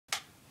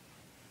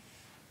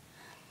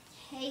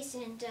Hey,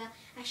 Santa,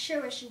 I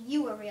sure wish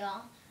you were real.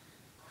 I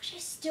wish I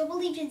still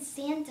believed in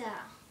Santa.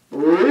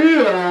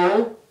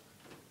 Real?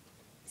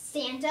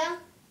 Santa?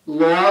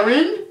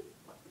 Lauren?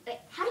 Wait,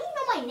 how do you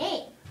know my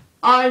name?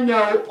 I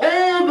know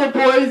all the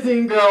boys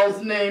and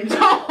girls' names.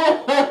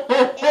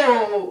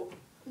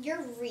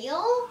 You're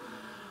real?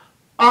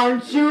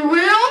 Aren't you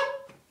real?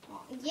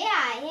 Yeah,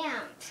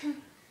 I am.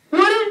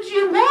 What did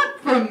you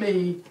want from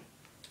me?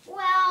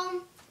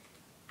 Well,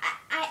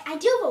 I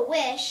do have a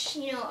wish,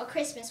 you know, a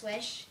Christmas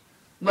wish.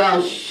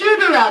 Well,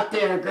 shoot her out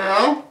there,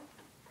 girl.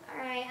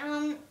 Alright,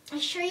 are you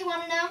sure you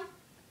want to know?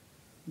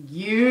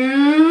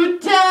 You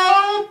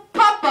tell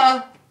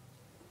Papa.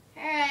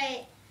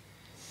 Alright.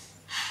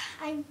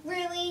 I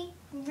really,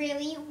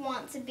 really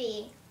want to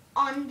be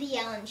on The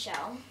Ellen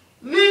Show.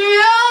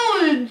 The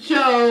Ellen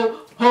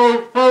Show!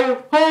 Ho,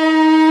 ho,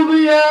 ho,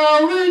 the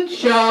Ellen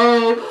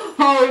Show!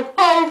 Ho,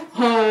 ho,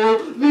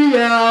 ho, the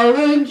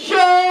Ellen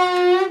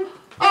Show!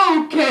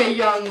 Okay,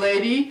 young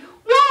lady,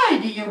 why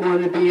do you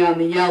want to be on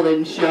the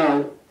Ellen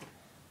Show?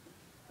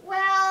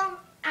 Well,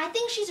 I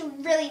think she's a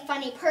really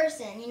funny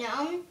person, you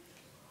know?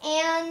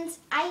 And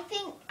I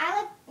think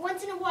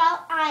once in a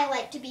while, I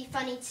like to be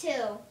funny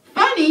too.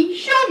 Funny?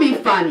 Show me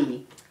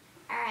funny.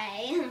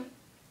 Alright.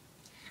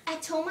 I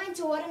told my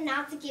daughter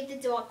not to give the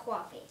dog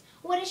coffee.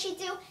 What does she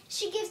do?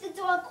 She gives the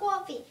dog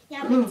coffee. You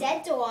have a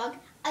dead dog,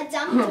 a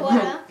dumb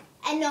daughter,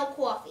 and no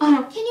coffee.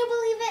 Can you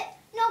believe it?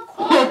 No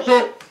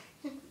coffee.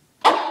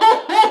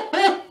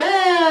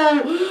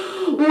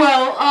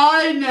 Well,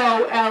 I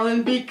know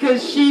Ellen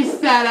because she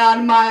sat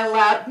on my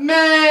lap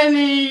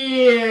many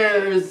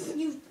years.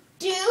 You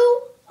do?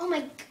 Oh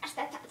my gosh,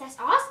 that's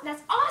awesome.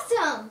 That's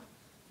awesome.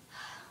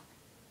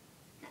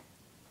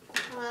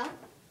 Hello?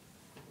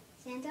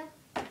 Santa?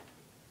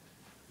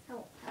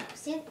 Oh,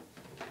 Santa?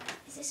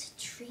 Is this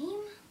a dream?